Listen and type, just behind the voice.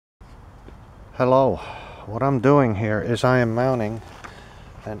Hello, what I'm doing here is I am mounting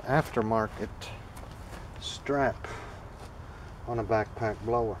an aftermarket strap on a backpack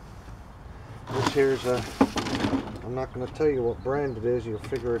blower. This here's I'm not going to tell you what brand it is, you'll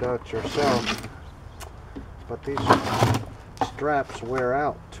figure it out yourself, but these straps wear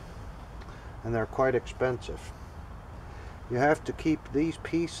out and they're quite expensive. You have to keep these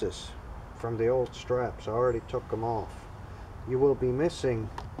pieces from the old straps. I already took them off. You will be missing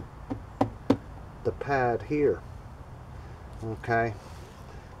the pad here. Okay,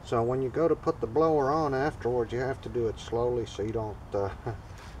 so when you go to put the blower on afterwards, you have to do it slowly so you don't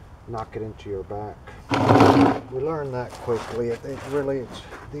knock it into your back. We learned that quickly.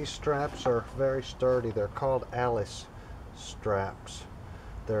 These straps are very sturdy. They're called A.L.I.C.E straps.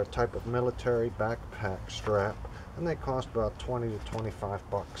 They're a type of military backpack strap, and they cost about 20 to 25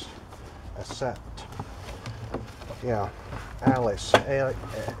 bucks a set. Yeah, A.L.I.C.E.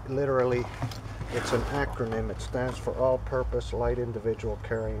 Literally, it's an acronym. It stands for All-Purpose Light Individual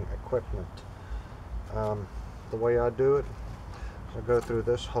Carrying Equipment. The way I do it, I go through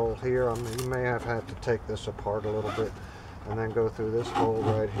this hole here. You may have had to take this apart a little bit, and then go through this hole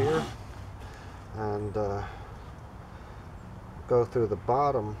right here, and go through the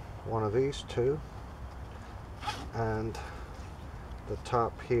bottom one of these two, and the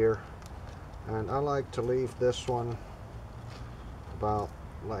top here. And I like to leave this one about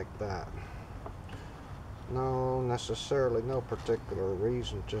like that. No, necessarily, no particular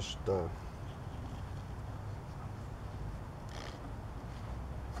reason, just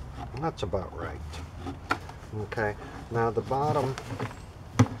that's about right. Okay, now the bottom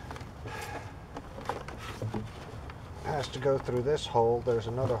has to go through this hole. There's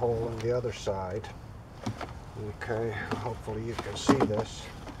another hole on the other side. Okay, hopefully you can see this.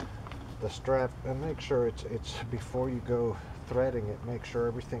 The strap, and make sure it's before you go threading it, make sure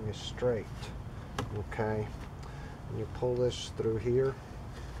everything is straight. Okay, and you pull this through here,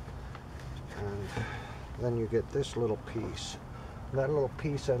 and then you get this little piece. That little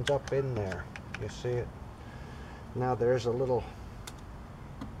piece ends up in there. You see it? Now there's a little,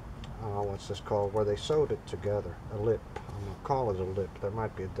 what's this called, where they sewed it together, a lip. I'm going to call it a lip. There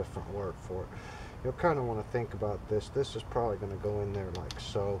might be a different word for it. You'll kind of want to think about this. This is probably going to go in there like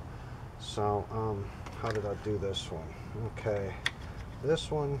so. So, how did I do this one? Okay, this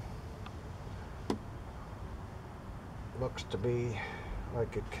one looks to be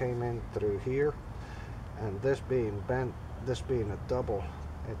like it came in through here, and this being bent, this being a double,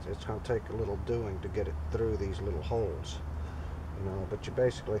 it's going to take a little doing to get it through these little holes, you know. But you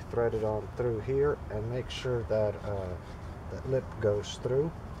basically thread it on through here and make sure that that lip goes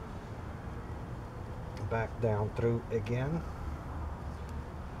through, back down through again,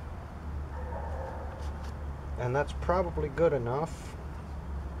 and that's probably good enough.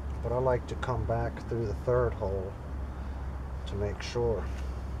 But I like to come back through the third hole to make sure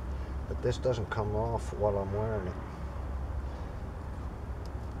that this doesn't come off while I'm wearing it.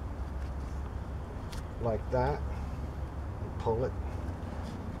 Like that, and pull it,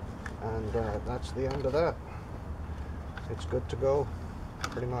 and that's the end of that. It's good to go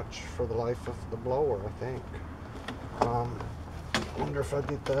pretty much for the life of the blower, I think. I wonder if I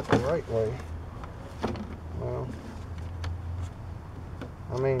did that the right way. Well,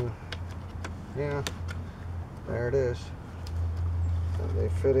 I mean, yeah, there it is. They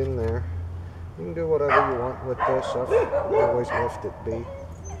fit in there. You can do whatever you want with this. I've always left it be.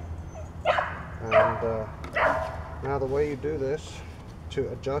 And now the way you do this, to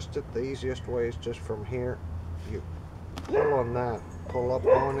adjust it, the easiest way is just from here. You pull on that, pull up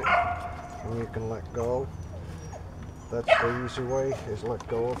on it, and you can let go. That's the easy way, is let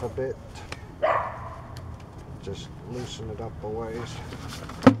go of a bit. Just loosen it up a ways.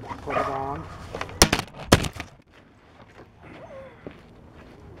 Put it on.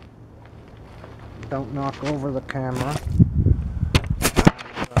 Don't knock over the camera.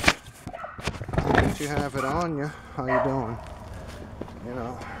 And, once you have it on you, how you doing? You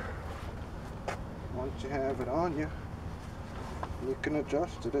know, once you have it on you, you can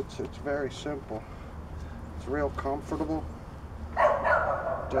adjust it. It's very simple. It's real comfortable,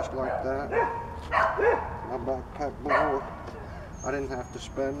 just like that. My backpack blower. I didn't have to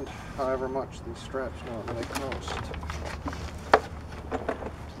spend however much these straps normally cost.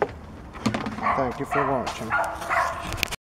 Thank you for watching.